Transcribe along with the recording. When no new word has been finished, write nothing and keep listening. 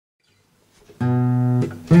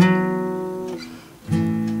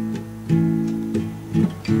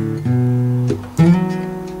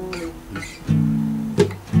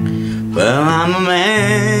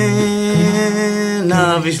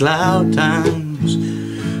of these loud times,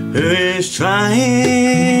 who is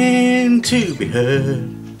trying to be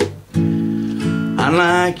heard.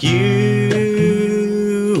 Unlike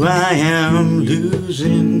you, I am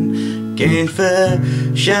losing, gained for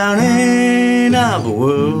shouting of a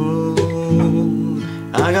world.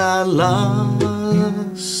 I got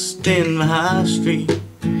lost in the high street,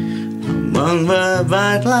 among the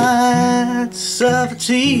bright lights of the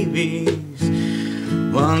TVs,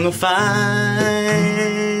 among the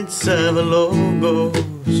fights of the logos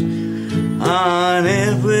on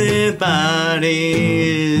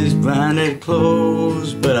everybody's branded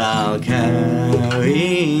clothes. But I'll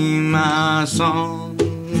carry my song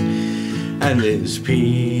and this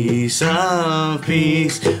piece of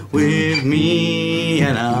peace with me,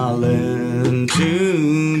 and I'll learn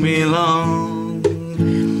to belong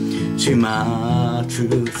to my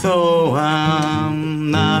truth, though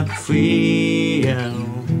I'm not free at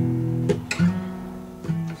all,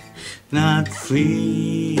 not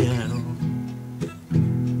free at all.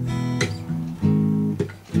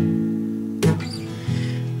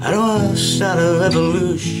 How do I start a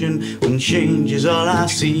revolution when change is all I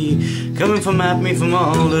see, coming from at me from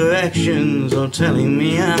all directions, or telling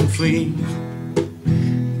me I'm free,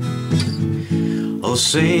 or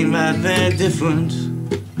saying that they're different,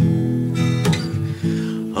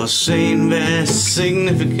 or saying they're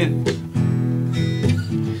significant?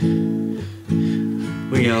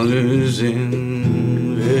 We are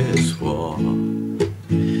losing this war,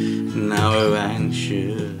 now we're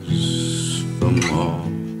anxious for more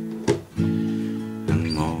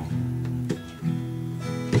and more.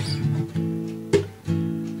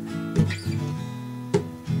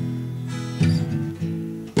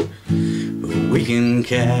 But we can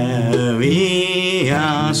carry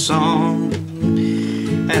our song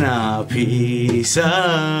and our piece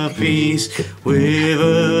of peace with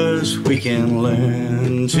us. We can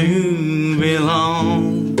learn to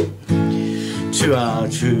belong to our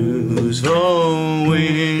truths, for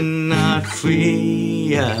we're not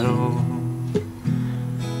free at all,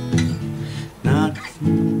 not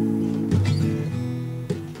free.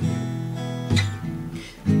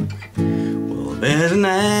 Well, there's an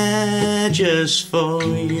ad just for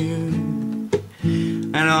you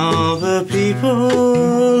and all the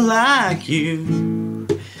people like you,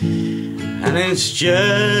 and it's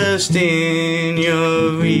just in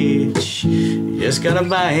your reach. You just gotta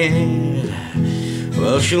buy it,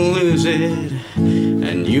 well, she'll lose it,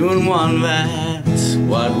 and you wouldn't want that.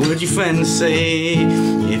 What would your friends say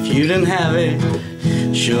if you didn't have it?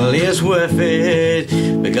 Surely it's worth it,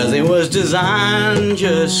 because it was designed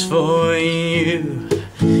just for you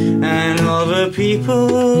and all the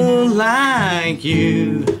people like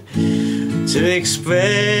you, to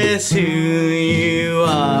express who you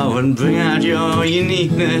are and bring out your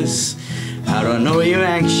uniqueness. I don't know you're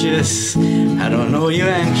anxious, I don't know you're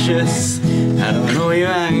anxious, I don't know you're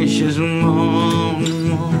anxious more and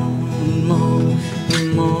more and more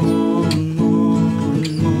and more and more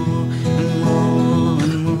and more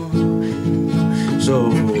and more.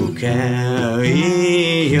 So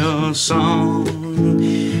carry your song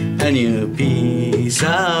and your piece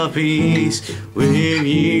of peace with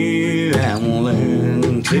you, and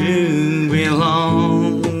learn to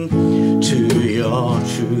belong to your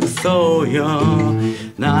truth, though you're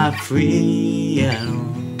not free at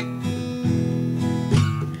all,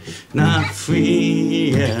 not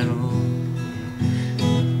free at all.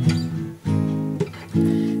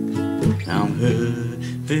 I've heard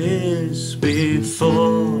this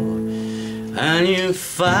before, and you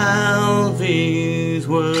filed these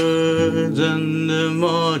words under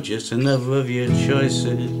more, just another of your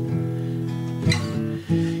choices.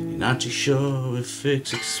 You're not too sure if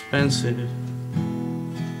it's expensive,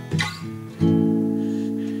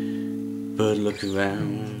 but look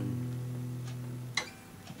around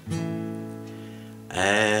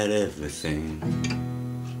at everything.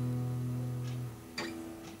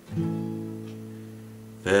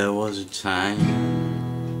 There was a time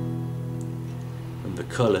when the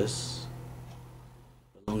colours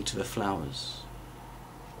belonged to the flowers.